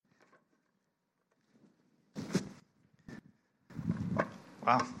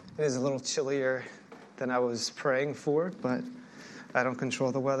Wow, it is a little chillier than I was praying for, but I don't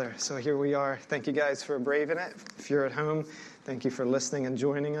control the weather. So here we are. Thank you guys for braving it. If you're at home, thank you for listening and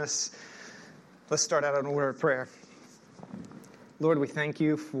joining us. Let's start out in a word of prayer. Lord, we thank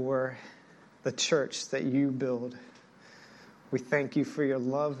you for the church that you build. We thank you for your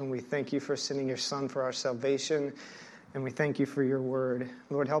love, and we thank you for sending your Son for our salvation, and we thank you for your word.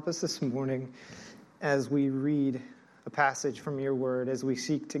 Lord, help us this morning as we read a passage from your word, as we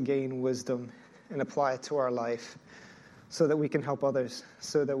seek to gain wisdom and apply it to our life so that we can help others,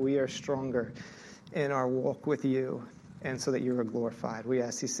 so that we are stronger in our walk with you, and so that you are glorified. We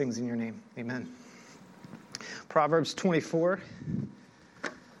ask these things in your name. Amen. Proverbs 24,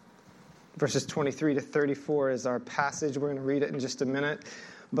 verses 23 to 34 is our passage. We're going to read it in just a minute.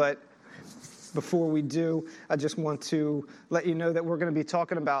 But before we do, I just want to let you know that we're going to be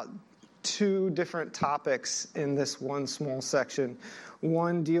talking about two different topics in this one small section.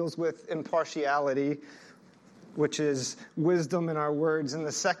 One deals with impartiality, which is wisdom in our words, and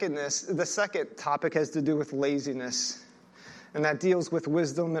the second topic has to do with laziness, and that deals with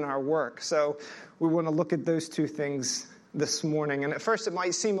wisdom in our work. So we want to look at those two things this morning. And at first it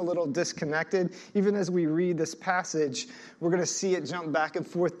might seem a little disconnected. Even as we read this passage, we're going to see it jump back and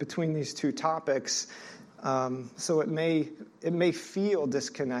forth between these two topics. So it may feel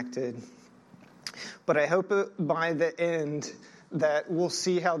disconnected. But I hope by the end that we'll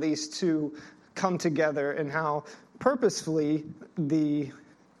see how these two come together and how purposefully the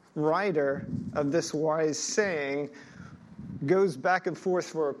writer of this wise saying goes back and forth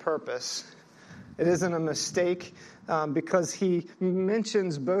for a purpose. It isn't a mistake because he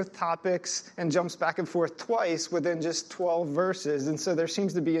mentions both topics and jumps back and forth twice within just 12 verses. And so there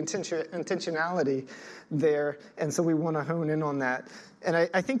seems to be intentionality there. And so we want to hone in on that. And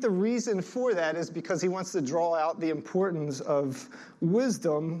I think the reason for that is because he wants to draw out the importance of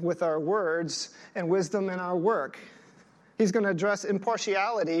wisdom with our words and wisdom in our work. He's going to address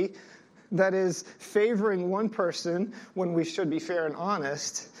impartiality, that is favoring one person when we should be fair and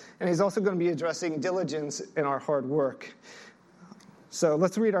honest. And he's also going to be addressing diligence in our hard work. So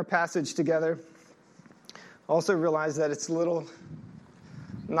let's read our passage together. Also realize that it's a little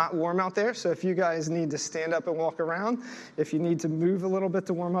not warm out there, so if you guys need to stand up and walk around, if you need to move a little bit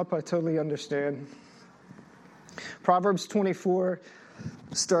to warm up, I totally understand. Proverbs 24,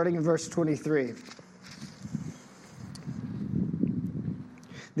 starting in verse 23.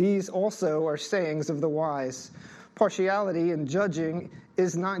 These also are sayings of the wise. Partiality in judging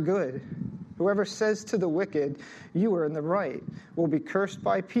is not good. Whoever says to the wicked, "You are in the right," will be cursed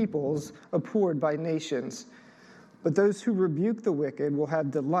by peoples, abhorred by nations. But those who rebuke the wicked will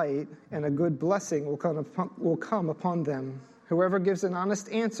have delight, and a good blessing will come upon them. Whoever gives an honest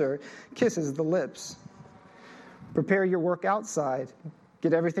answer kisses the lips. Prepare your work outside.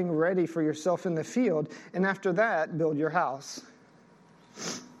 Get everything ready for yourself in the field, and after that, build your house.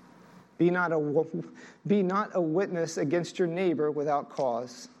 Be not a witness against your neighbor without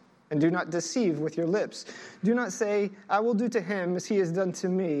cause, and do not deceive with your lips. Do not say, "I will do to him as he has done to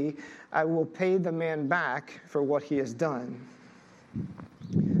me. I will pay the man back for what he has done."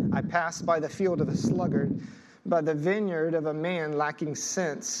 I passed by the field of a sluggard, by the vineyard of a man lacking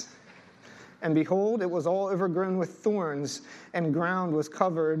sense. And behold, it was all overgrown with thorns, and ground was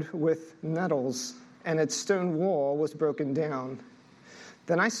covered with nettles, and its stone wall was broken down.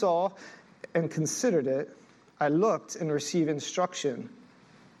 Then I saw and considered it. I looked and received instruction.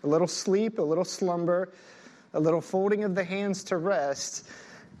 A little sleep, a little slumber, a little folding of the hands to rest,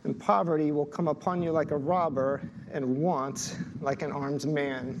 and poverty will come upon you like a robber, and want like an armed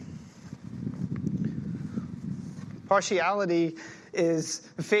man. Partiality is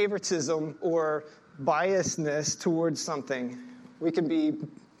favoritism or biasness towards something. We can be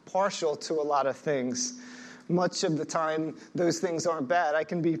partial to a lot of things. Much of the time, those things aren't bad. I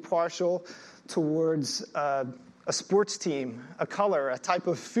can be partial towards a sports team, a color, a type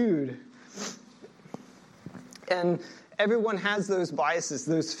of food. And everyone has those biases,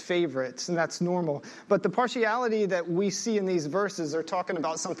 those favorites, and that's normal. But the partiality that we see in these verses are talking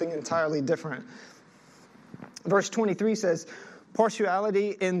about something entirely different. Verse 23 says,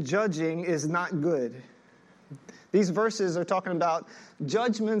 "Partiality in judging is not good." These verses are talking about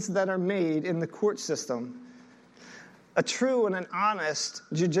judgments that are made in the court system. A true and an honest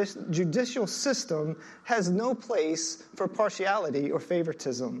judicial system has no place for partiality or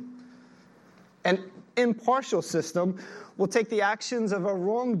favoritism. An impartial system will take the actions of a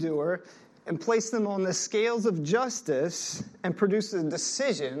wrongdoer and place them on the scales of justice and produce a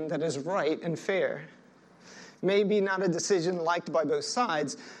decision that is right and fair. Maybe not a decision liked by both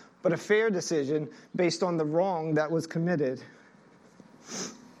sides, but a fair decision based on the wrong that was committed.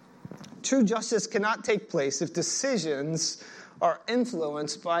 True justice cannot take place if decisions are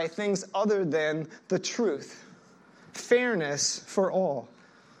influenced by things other than the truth. Fairness for all.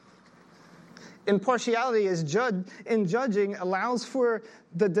 Impartiality in judging allows for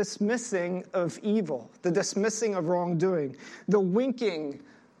the dismissing of evil, the dismissing of wrongdoing, the winking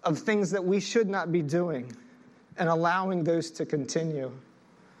of things that we should not be doing, and allowing those to continue.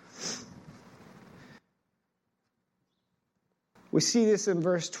 We see this in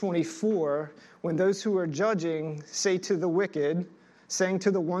verse 24, when those who are judging say to the wicked, saying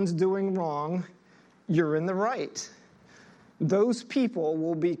to the ones doing wrong, "You're in the right." Those people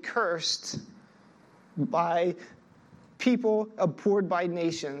will be cursed by people abhorred by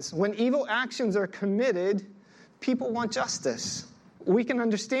nations. When evil actions are committed, people want justice. We can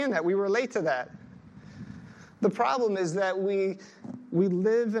understand that. We relate to that. The problem is that we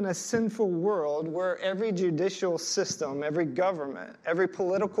live in a sinful world where every judicial system, every government, every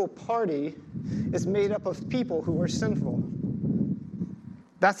political party is made up of people who are sinful.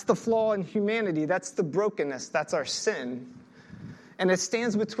 That's the flaw in humanity. That's the brokenness. That's our sin. And it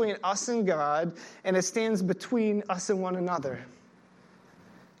stands between us and God, and it stands between us and one another.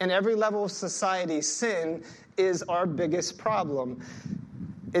 In every level of society, sin is our biggest problem.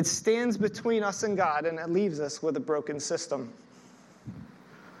 It stands between us and God, and it leaves us with a broken system.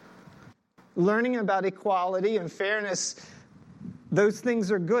 Learning about equality and fairness, those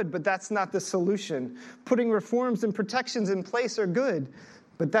things are good, but that's not the solution. Putting reforms and protections in place are good,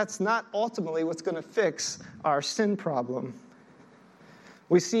 but that's not ultimately what's going to fix our sin problem.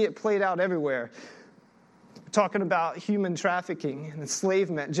 We see it played out everywhere. We're talking about human trafficking,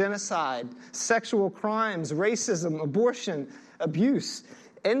 enslavement, genocide, sexual crimes, racism, abortion, abuse,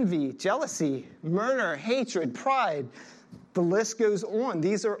 envy, jealousy, murder, hatred, pride. The list goes on.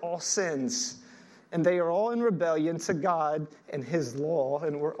 These are all sins, and they are all in rebellion to God and His law,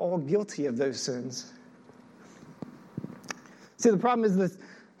 and we're all guilty of those sins. See, the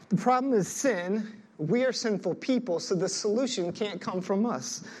problem is sin. We are sinful people, so the solution can't come from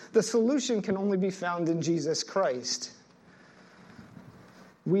us. The solution can only be found in Jesus Christ.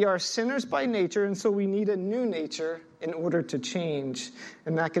 We are sinners by nature, and so we need a new nature in order to change.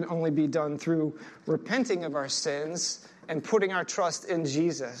 And that can only be done through repenting of our sins and putting our trust in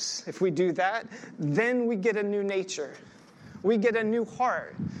Jesus. If we do that, then we get a new nature. We get a new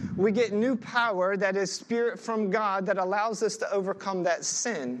heart. We get new power that is spirit from God that allows us to overcome that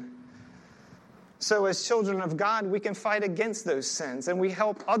sin. So as children of God, we can fight against those sins, and we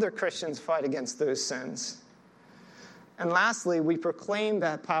help other Christians fight against those sins. And lastly, we proclaim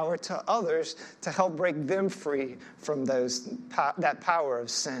that power to others to help break them free from that power of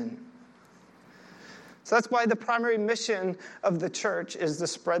sin. So that's why the primary mission of the church is to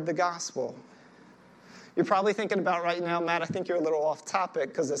spread the gospel. You're probably thinking about right now, Matt, I think you're a little off topic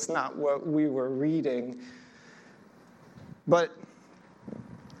because it's not what we were reading. But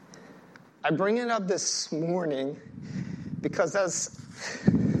I bring it up this morning because I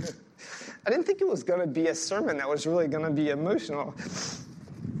didn't think it was going to be a sermon that was really going to be emotional.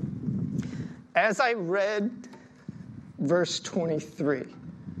 As I read verse 23,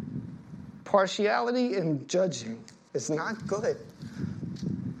 partiality in judging is not good.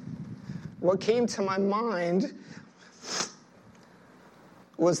 What came to my mind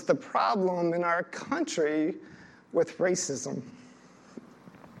was the problem in our country with racism.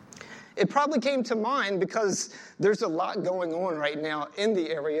 It probably came to mind because there's a lot going on right now in the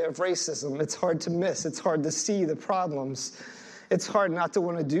area of racism. It's hard to miss. It's hard to see the problems. It's hard not to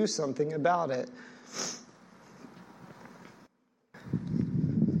want to do something about it.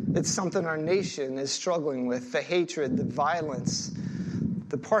 It's something our nation is struggling with, the hatred, the violence,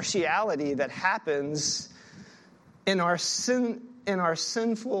 the partiality that happens in our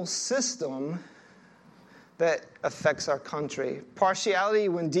sinful system that affects our country. Partiality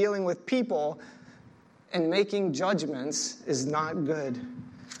when dealing with people and making judgments is not good.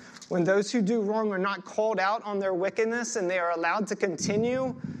 When those who do wrong are not called out on their wickedness and they are allowed to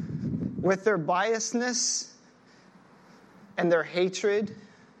continue with their biasness and their hatred,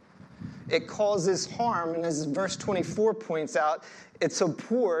 it causes harm. And as verse 24 points out, it's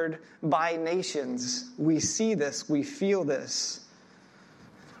abhorred by nations. We see this, we feel this.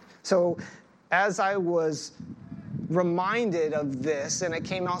 So as I was reminded of this, and it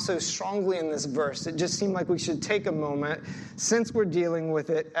came out so strongly in this verse, it just seemed like we should take a moment, since we're dealing with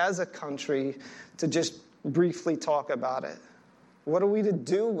it as a country, to just briefly talk about it. What are we to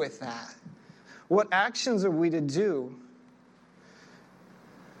do with that? What actions are we to do?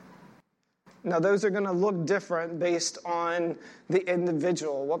 Now, those are going to look different based on the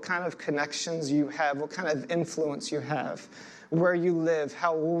individual, what kind of connections you have, what kind of influence you have, where you live,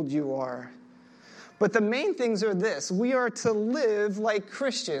 how old you are. But the main things are this. We are to live like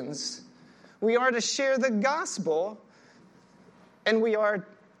Christians. We are to share the gospel, and we are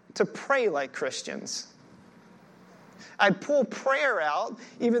to pray like Christians. I pull prayer out,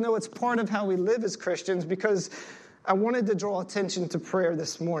 even though it's part of how we live as Christians, because I wanted to draw attention to prayer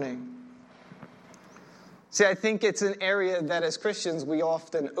this morning. See, I think it's an area that as Christians we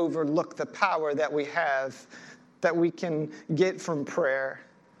often overlook the power that we have, that we can get from prayer.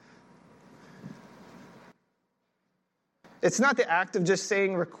 It's not the act of just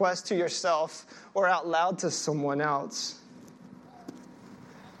saying request to yourself or out loud to someone else.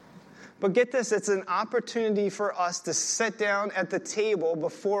 But get this, it's an opportunity for us to sit down at the table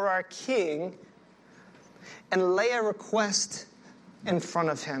before our King and lay a request in front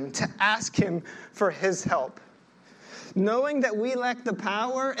of him, to ask him for his help, knowing that we lack the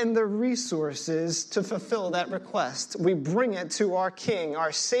power and the resources to fulfill that request. We bring it to our King,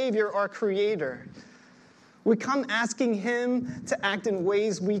 our Savior, our Creator. We come asking him to act in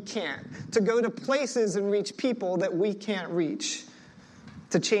ways we can't, to go to places and reach people that we can't reach,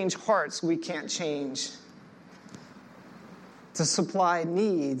 to change hearts we can't change, to supply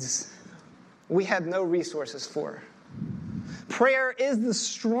needs we have no resources for. Prayer is the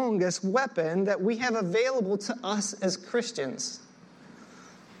strongest weapon that we have available to us as Christians.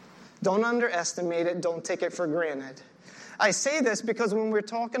 Don't underestimate it. Don't take it for granted. I say this because when we're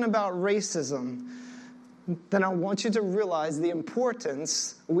talking about racism, then I want you to realize the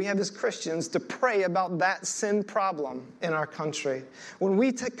importance we have as Christians to pray about that sin problem in our country. When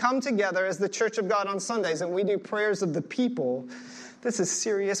we come together as the Church of God on Sundays and we do prayers of the people, this is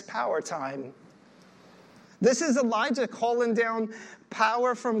serious power time. This is Elijah calling down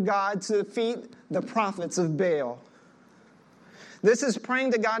power from God to defeat the prophets of Baal. This is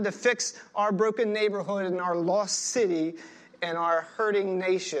praying to God to fix our broken neighborhood and our lost city and our hurting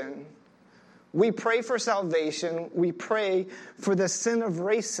nation. We pray for salvation. We pray for the sin of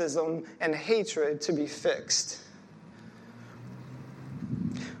racism and hatred to be fixed.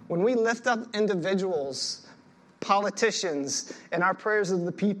 When we lift up individuals, politicians, and our prayers of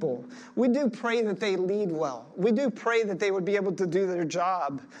the people, we do pray that they lead well. We do pray that they would be able to do their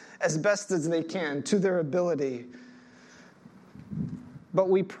job as best as they can to their ability. But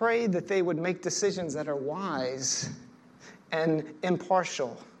we pray that they would make decisions that are wise and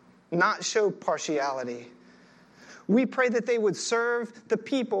impartial, not show partiality. We pray that they would serve the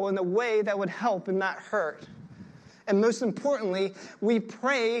people in a way that would help and not hurt. And most importantly, we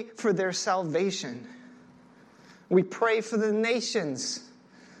pray for their salvation. We pray for the nations,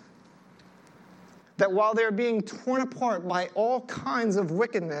 that while they're being torn apart by all kinds of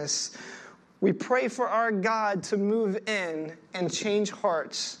wickedness, we pray for our God to move in and change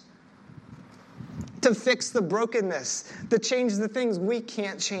hearts, to fix the brokenness, to change the things we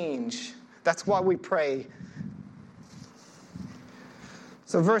can't change. That's why we pray.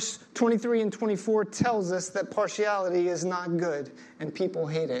 So verse 23 and 24 tells us that partiality is not good, and people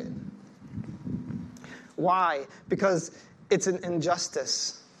hate it. Why? Because it's an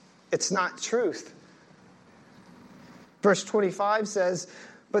injustice. It's not truth. Verse 25 says,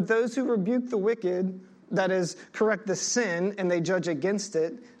 "But those who rebuke the wicked, that is, correct the sin, and they judge against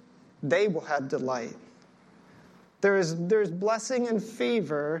it, they will have delight." There's blessing and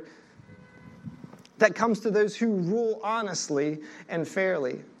favor that comes to those who rule honestly and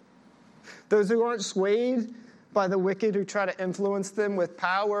fairly. Those who aren't swayed by the wicked who try to influence them with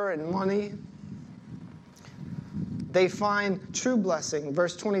power and money, they find true blessing.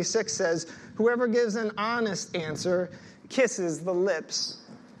 Verse 26 says, "Whoever gives an honest answer kisses the lips."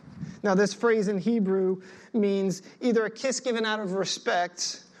 Now, this phrase in Hebrew means either a kiss given out of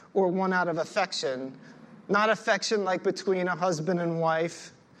respect or one out of affection. Not affection like between a husband and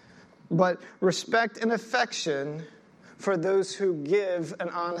wife, but respect and affection for those who give an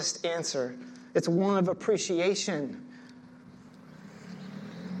honest answer. It's one of appreciation.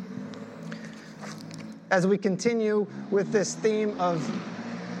 As we continue with this theme of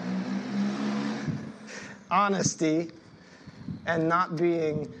honesty and not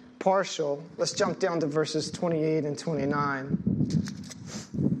being partial, let's jump down to verses 28 and 29.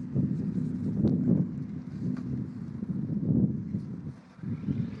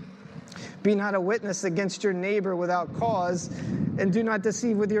 "Be not a witness against your neighbor without cause, and do not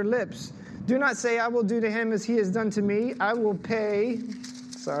deceive with your lips. Do not say, 'I will do to him as he has done to me. I will pay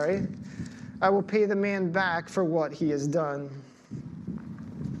the man back for what he has done.'"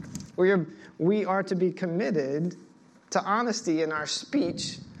 We are to be committed to honesty in our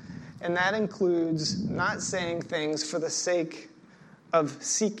speech And that includes not saying things for the sake of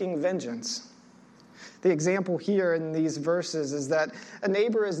seeking vengeance. The example here in these verses is that a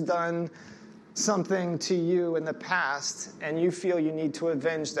neighbor has done something to you in the past, and you feel you need to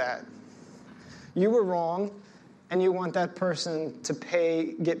avenge that. You were wrong, and you want that person to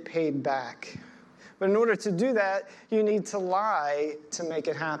get paid back. But in order to do that, you need to lie to make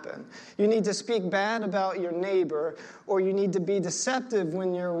it happen. You need to speak bad about your neighbor, or you need to be deceptive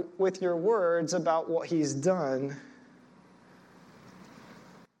with your words about what he's done,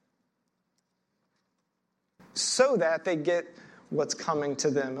 so that they get what's coming to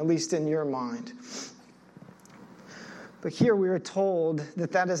them, at least in your mind. But here we are told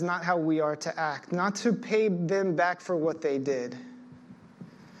that that is not how we are to act, not to pay them back for what they did.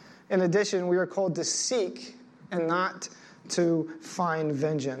 In addition, we are called to seek and not to find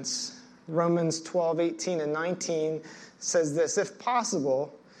vengeance. Romans 12:18 and 19 says this, "If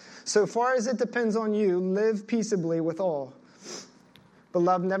possible, so far as it depends on you, live peaceably with all.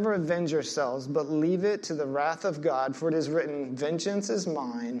 Beloved, never avenge yourselves, but leave it to the wrath of God, for it is written, 'Vengeance is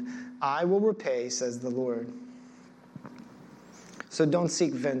mine, I will repay,' says the Lord." So don't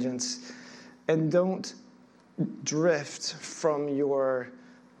seek vengeance, and don't drift from your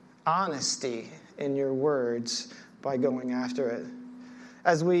honesty in your words by going after it.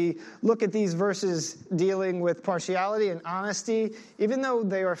 As we look at these verses dealing with partiality and honesty, even though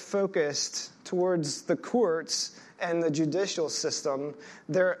they are focused towards the courts and the judicial system,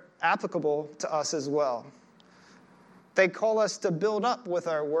 they're applicable to us as well. They call us to build up with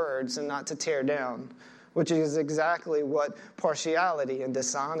our words and not to tear down, which is exactly what partiality and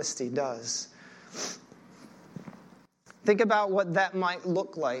dishonesty does. Think about what that might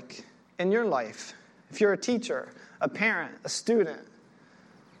look like in your life. If you're a teacher, a parent, a student,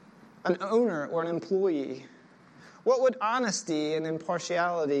 an owner, or an employee, what would honesty and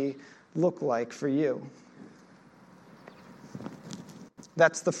impartiality look like for you?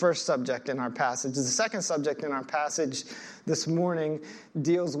 That's the first subject in our passage. The second subject in our passage this morning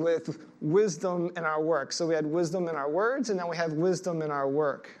deals with wisdom in our work. So we had wisdom in our words, and now we have wisdom in our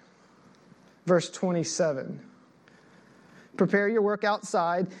work. Verse 27. "Prepare your work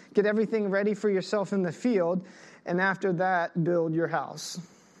outside, get everything ready for yourself in the field, and after that, build your house."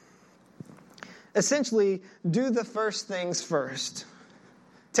 Essentially, do the first things first.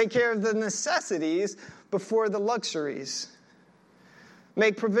 Take care of the necessities before the luxuries.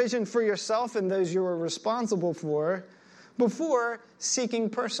 Make provision for yourself and those you are responsible for before seeking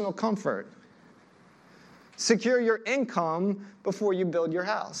personal comfort. Secure your income before you build your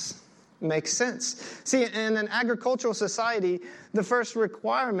house. Makes sense. See, in an agricultural society, the first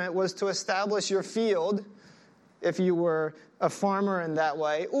requirement was to establish your field, if you were a farmer in that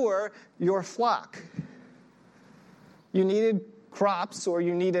way, or your flock. You needed crops or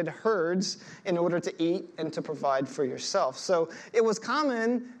you needed herds in order to eat and to provide for yourself. So it was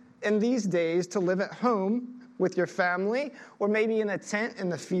common in these days to live at home with your family or maybe in a tent in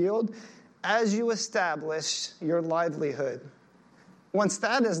the field as you establish your livelihood. Once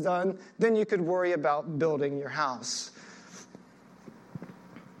that is done, then you could worry about building your house.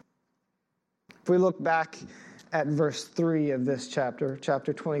 If we look back at verse 3 of this chapter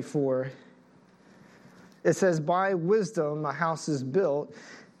 24, it says, "By wisdom a house is built,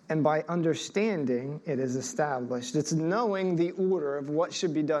 and by understanding it is established." It's knowing the order of what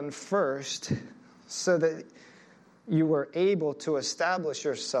should be done first so that you were able to establish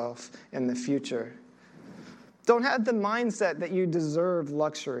yourself in the future. Don't have the mindset that you deserve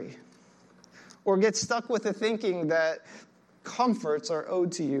luxury, or get stuck with the thinking that comforts are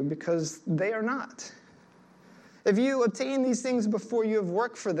owed to you, because they are not. If you obtain these things before you have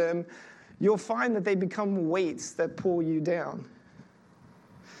worked for them, you'll find that they become weights that pull you down.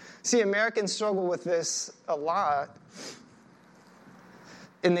 See, Americans struggle with this a lot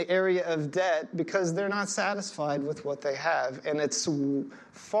in the area of debt because they're not satisfied with what they have. And it's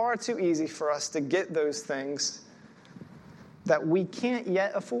far too easy for us to get those things that we can't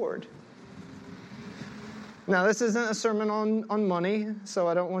yet afford. Now, this isn't a sermon on money, so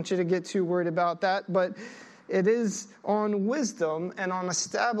I don't want you to get too worried about that, but it is on wisdom and on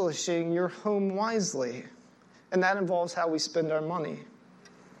establishing your home wisely. And that involves how we spend our money.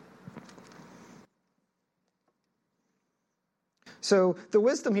 So the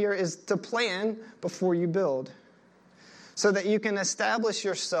wisdom here is to plan before you build, so that you can establish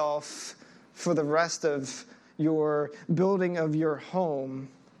yourself for the rest of your building of your home.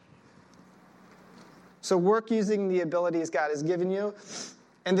 So work using the abilities God has given you,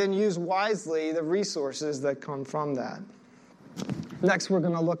 and then use wisely the resources that come from that. Next, we're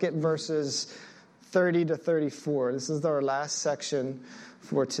going to look at verses 30 to 34. This is our last section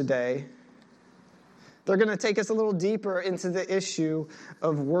for today. They're going to take us a little deeper into the issue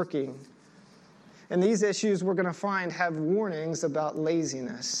of working. And these issues we're going to find have warnings about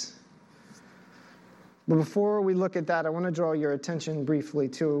laziness. But before we look at that, I want to draw your attention briefly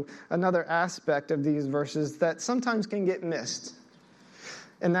to another aspect of these verses that sometimes can get missed.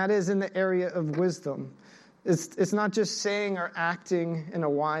 And that is in the area of wisdom. It's not just saying or acting in a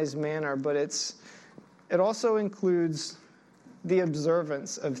wise manner, but it also includes the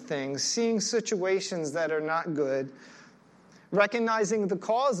observance of things, seeing situations that are not good, recognizing the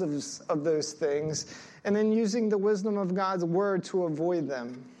causes of those things, and then using the wisdom of God's word to avoid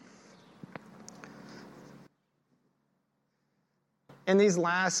them. In these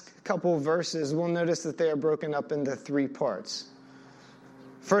last couple of verses, we'll notice that they are broken up into three parts.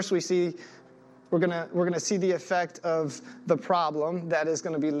 First, we're going to see the effect of the problem, that is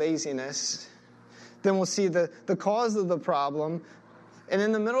going to be laziness. Then we'll see the cause of the problem. And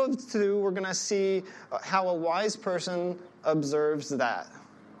in the middle of the two, we're going to see how a wise person observes that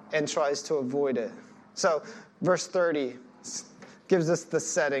and tries to avoid it. So, verse 30 gives us the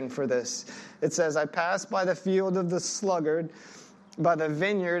setting for this. It says, I passed by the field of the sluggard, by the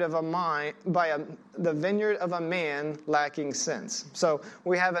vineyard of the vineyard of a man lacking sense. So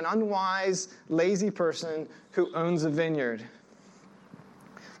we have an unwise, lazy person who owns a vineyard.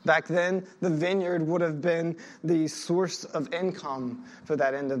 Back then, the vineyard would have been the source of income for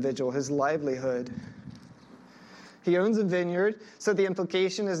that individual, his livelihood. He owns a vineyard, so the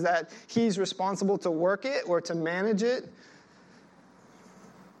implication is that he's responsible to work it or to manage it,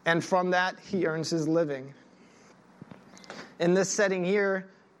 and from that, he earns his living. In this setting here,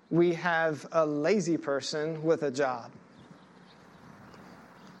 we have a lazy person with a job.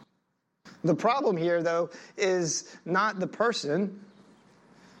 The problem here, though, is not the person.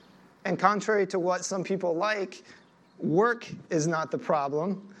 And contrary to what some people like, work is not the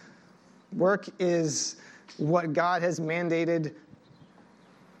problem. Work is what God has mandated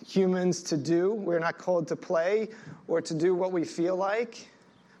humans to do. We're not called to play or to do what we feel like,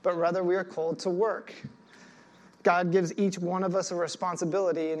 but rather we are called to work. God gives each one of us a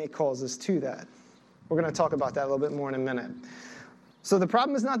responsibility, and he calls us to that. We're going to talk about that a little bit more in a minute. So the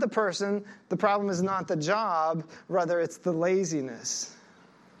problem is not the person. The problem is not the job. Rather, it's the laziness.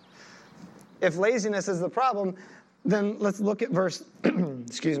 If laziness is the problem, then let's look at verse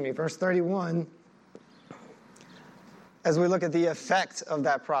 31 as we look at the effect of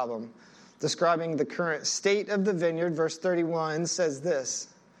that problem. Describing the current state of the vineyard, verse 31 says this,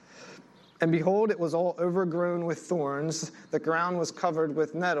 and behold, it was all overgrown with thorns, the ground was covered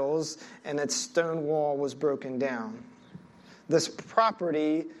with nettles, and its stone wall was broken down. This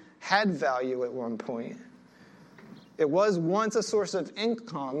property had value at one point. It was once a source of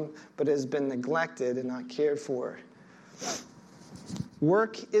income, but has been neglected and not cared for.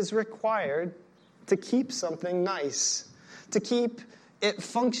 Work is required to keep something nice, to keep it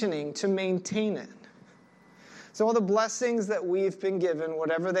functioning, to maintain it. So all the blessings that we've been given,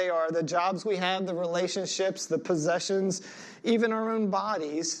 whatever they are, the jobs we have, the relationships, the possessions, even our own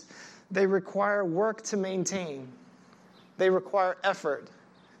bodies, they require work to maintain. They require effort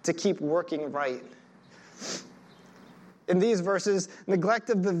to keep working right. In these verses, neglect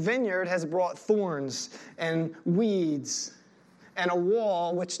of the vineyard has brought thorns and weeds and a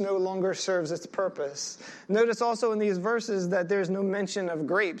wall which no longer serves its purpose. Notice also in these verses that there's no mention of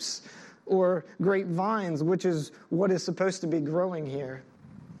grapes or grapevines, which is what is supposed to be growing here.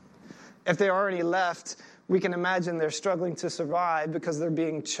 If there are any left, we can imagine they're struggling to survive because they're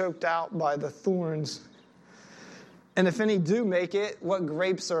being choked out by the thorns. And if any do make it, what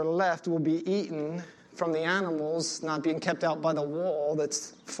grapes are left will be eaten from the animals, not being kept out by the wall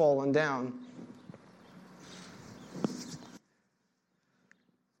that's fallen down.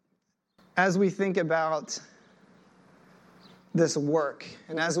 As we think about this work,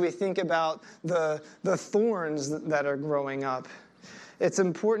 and as we think about the thorns that are growing up, it's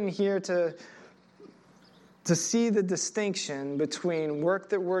important here to see the distinction between work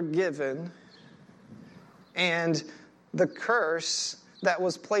that we're given and the curse that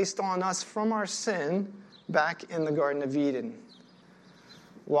was placed on us from our sin back in the Garden of Eden.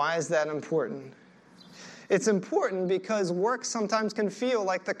 Why is that important? It's important because work sometimes can feel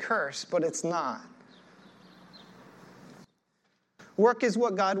like the curse, but it's not. Work is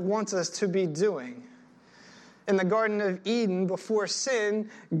what God wants us to be doing. In the Garden of Eden, before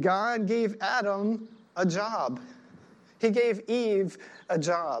sin, God gave Adam a job. He gave Eve a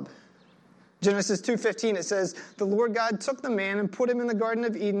job. Genesis 2:15, it says, the Lord God took the man and put him in the Garden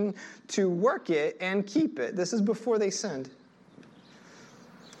of Eden to work it and keep it. This is before they sinned.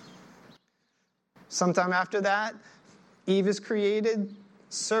 Sometime after that, Eve is created,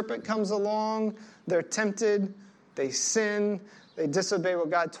 serpent comes along, they're tempted, they sin, they disobey what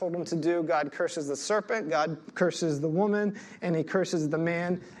God told them to do. God curses the serpent, God curses the woman, and he curses the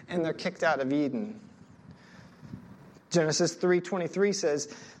man, and they're kicked out of Eden. Genesis 3:23 says,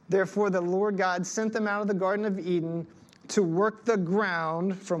 "Therefore the Lord God sent them out of the Garden of Eden to work the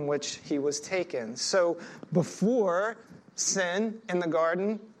ground from which he was taken." So before sin in the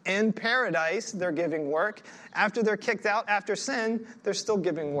garden, in paradise, they're giving work. After they're kicked out, after sin, they're still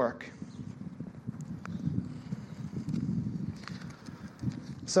giving work.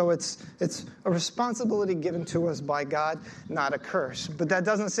 So it's a responsibility given to us by God, not a curse. But that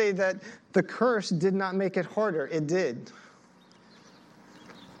doesn't say that the curse did not make it harder. It did.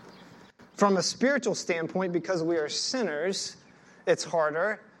 From a spiritual standpoint, because we are sinners, it's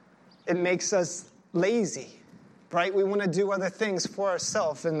harder. It makes us lazy, right? We want to do other things for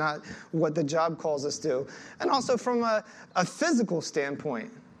ourselves and not what the job calls us to. And also from a physical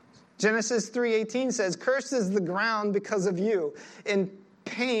standpoint. Genesis 3:18 says, "Cursed is the ground because of you. In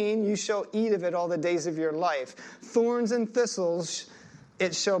pain you shall eat of it all the days of your life. Thorns and thistles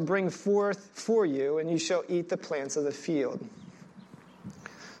it shall bring forth for you, and you shall eat the plants of the field."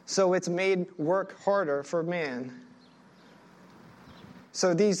 So it's made work harder for man.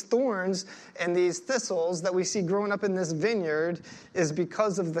 So these thorns and these thistles that we see growing up in this vineyard is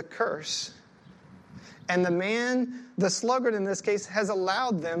because of the curse. And the man, the sluggard in this case, has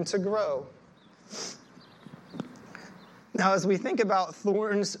allowed them to grow. Now, as we think about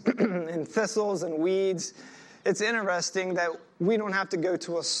thorns and thistles and weeds, it's interesting that we don't have to go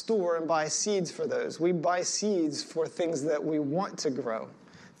to a store and buy seeds for those. We buy seeds for things that we want to grow,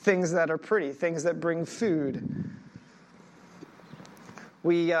 things that are pretty, things that bring food.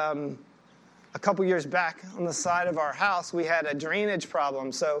 We, a couple years back on the side of our house, we had a drainage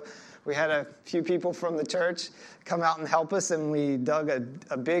problem. So we had a few people from the church come out and help us, and we dug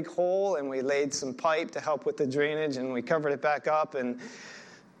a big hole, and we laid some pipe to help with the drainage, and we covered it back up. And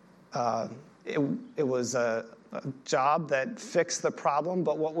it was a job that fixed the problem,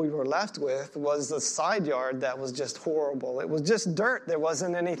 but what we were left with was a side yard that was just horrible. It was just dirt. There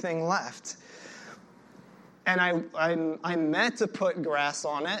wasn't anything left. And I meant to put grass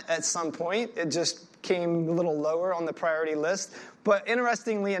on it at some point. It just came a little lower on the priority list. But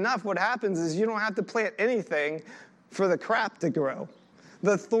interestingly enough, what happens is you don't have to plant anything for the crap to grow.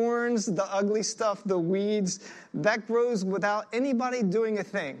 The thorns, the ugly stuff, the weeds, that grows without anybody doing a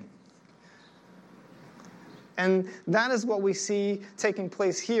thing. And that is what we see taking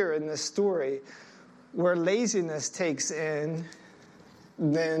place here in this story, where laziness takes in,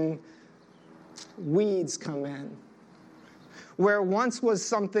 then weeds come in. Where once was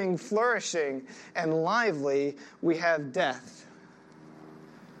something flourishing and lively, we have death.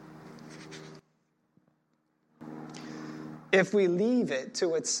 If we leave it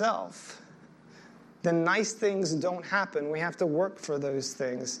to itself, then nice things don't happen. We have to work for those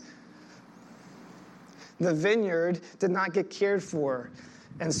things. The vineyard did not get cared for,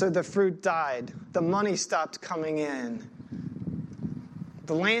 and so the fruit died. The money stopped coming in.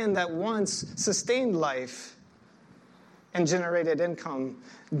 The land that once sustained life and generated income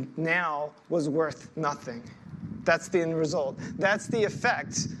now was worth nothing. That's the end result. That's the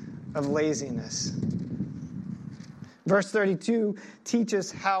effect of laziness. Verse 32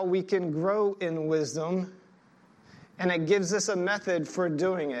 teaches how we can grow in wisdom, and it gives us a method for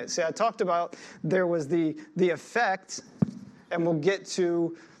doing it. See, I talked about there was the effect, and we'll get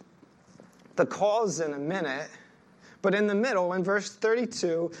to the cause in a minute. But in the middle, in verse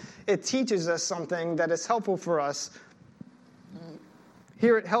 32, it teaches us something that is helpful for us.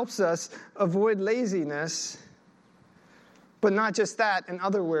 Here it helps us avoid laziness, but not just that, in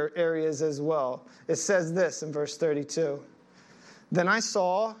other areas as well. It says this in verse 32. "Then I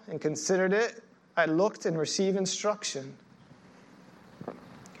saw and considered it. I looked and received instruction."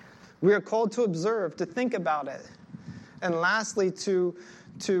 We are called to observe, to think about it. And lastly, to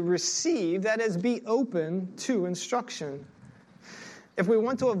receive, that is, be open to instruction. If we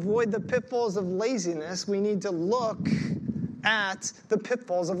want to avoid the pitfalls of laziness, we need to look at the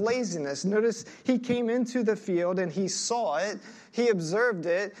pitfalls of laziness. Notice he came into the field and he saw it. He observed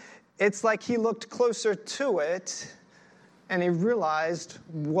it. It's like he looked closer to it and he realized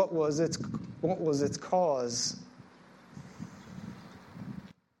what was its cause.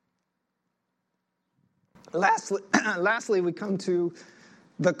 Lastly, we come to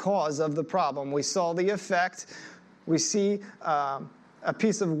the cause of the problem. We saw the effect. We see a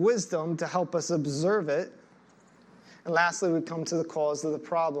piece of wisdom to help us observe it. And lastly, we come to the cause of the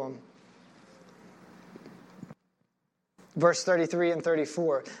problem. Verse 33 and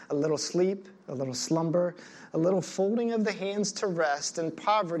 34, a little sleep, a little slumber, a little folding of the hands to rest, and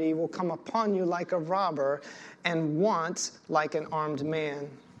poverty will come upon you like a robber, and want like an armed man.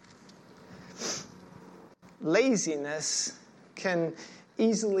 Laziness can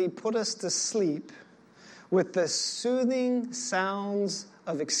easily put us to sleep with the soothing sounds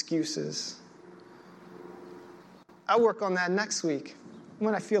of excuses. I'll work on that next week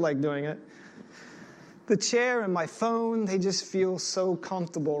when I feel like doing it. The chair and my phone, they just feel so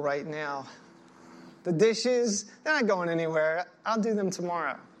comfortable right now. The dishes, they're not going anywhere. I'll do them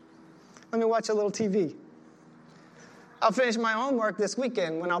tomorrow. Let me watch a little TV. I'll finish my homework this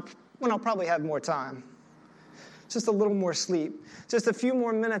weekend when I'll probably have more time. Just a little more sleep. Just a few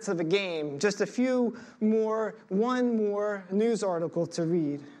more minutes of a game. Just one more news article to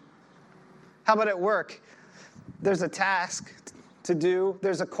read. How about at work? There's a task to do.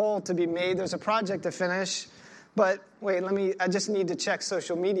 There's a call to be made. There's a project to finish. But wait, I just need to check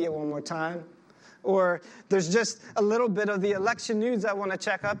social media one more time. Or there's just a little bit of the election news I want to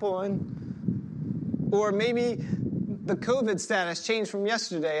check up on. Or maybe the COVID status changed from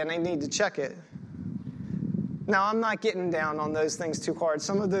yesterday and I need to check it. Now, I'm not getting down on those things too hard.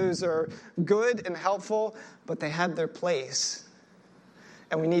 Some of those are good and helpful, but they have their place.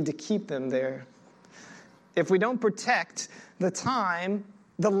 And we need to keep them there. If we don't protect the time,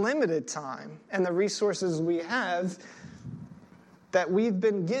 the limited time, and the resources we have that we've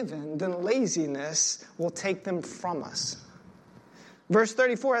been given, then laziness will take them from us. Verse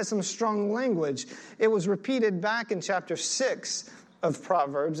 34 has some strong language. It was repeated back in chapter 6 of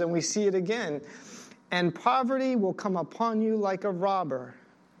Proverbs, and we see it again. And poverty will come upon you like a robber.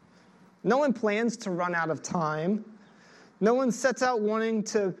 No one plans to run out of time. No one sets out wanting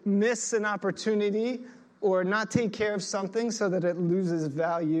to miss an opportunity or not take care of something so that it loses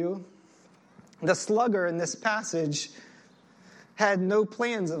value. The sluggard in this passage had no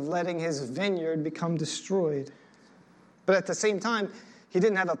plans of letting his vineyard become destroyed. But at the same time, he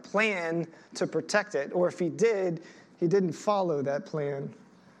didn't have a plan to protect it. Or if he did, he didn't follow that plan.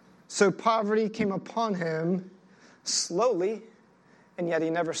 So poverty came upon him slowly, and yet he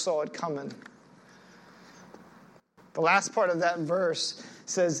never saw it coming. The last part of that verse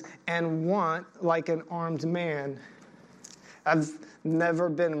says, and want like an armed man. I've never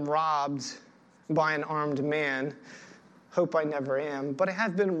been robbed by an armed man. Hope I never am. But I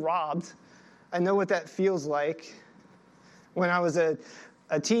have been robbed. I know what that feels like. When I was a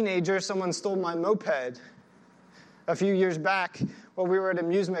teenager, someone stole my moped. A few years back, while we were at an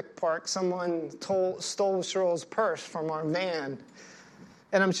amusement park, someone stole Cheryl's purse from our van.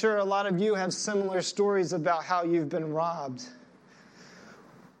 And I'm sure a lot of you have similar stories about how you've been robbed.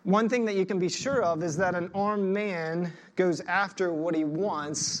 One thing that you can be sure of is that an armed man goes after what he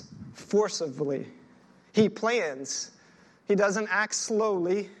wants forcibly. He plans. He doesn't act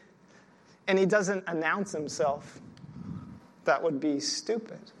slowly, and he doesn't announce himself. That would be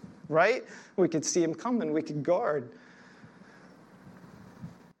stupid, right? We could see him coming. We could guard.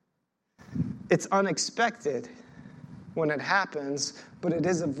 It's unexpected when it happens, but it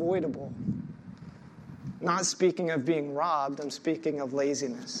is avoidable. Not speaking of being robbed, I'm speaking of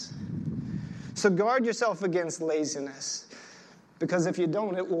laziness. So guard yourself against laziness, because if you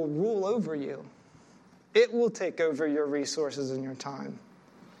don't, it will rule over you. It will take over your resources and your time.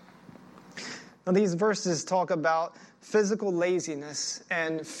 Now, these verses talk about physical laziness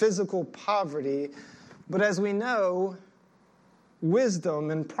and physical poverty, but as we know,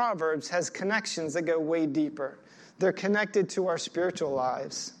 wisdom in Proverbs has connections that go way deeper. They're connected to our spiritual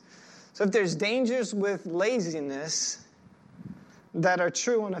lives. So if there's dangers with laziness that are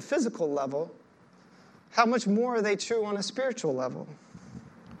true on a physical level, how much more are they true on a spiritual level?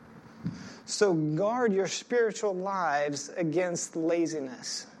 So guard your spiritual lives against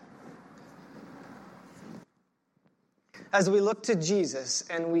laziness. As we look to Jesus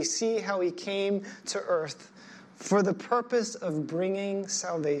and we see how he came to earth for the purpose of bringing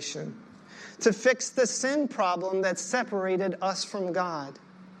salvation, to fix the sin problem that separated us from God.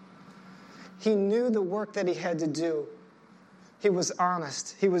 He knew the work that he had to do. He was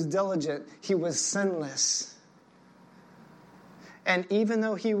honest. He was diligent. He was sinless. And even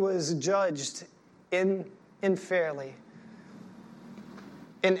though he was judged unfairly,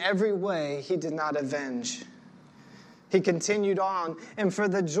 in every way, he did not avenge. He continued on, and for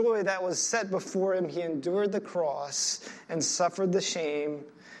the joy that was set before him, he endured the cross and suffered the shame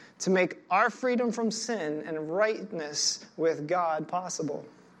to make our freedom from sin and rightness with God possible.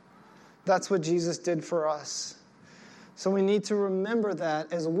 That's what Jesus did for us. So we need to remember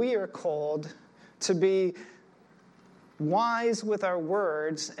that as we are called to be wise with our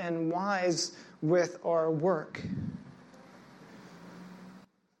words and wise with our work.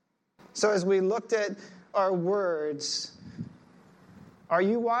 So as we looked at our words, are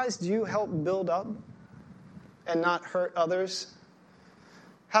you wise? Do you help build up and not hurt others?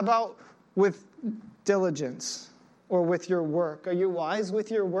 How about with diligence or with your work? Are you wise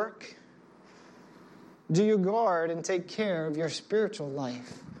with your work? Do you guard and take care of your spiritual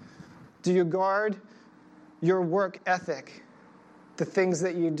life? Do you guard your work ethic, the things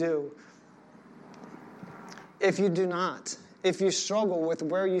that you do? If you do not, if you struggle with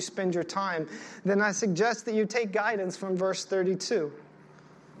where you spend your time, then I suggest that you take guidance from verse 32.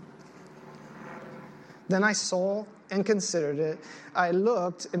 Then I saw and considered it. I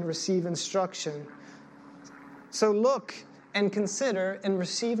looked and received instruction. So look and consider and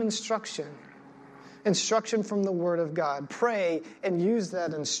receive instruction. Instruction from the Word of God. Pray and use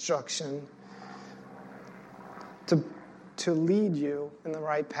that instruction to lead you in the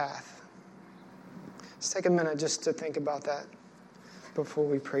right path. Let's take a minute just to think about that before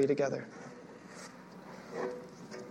we pray together.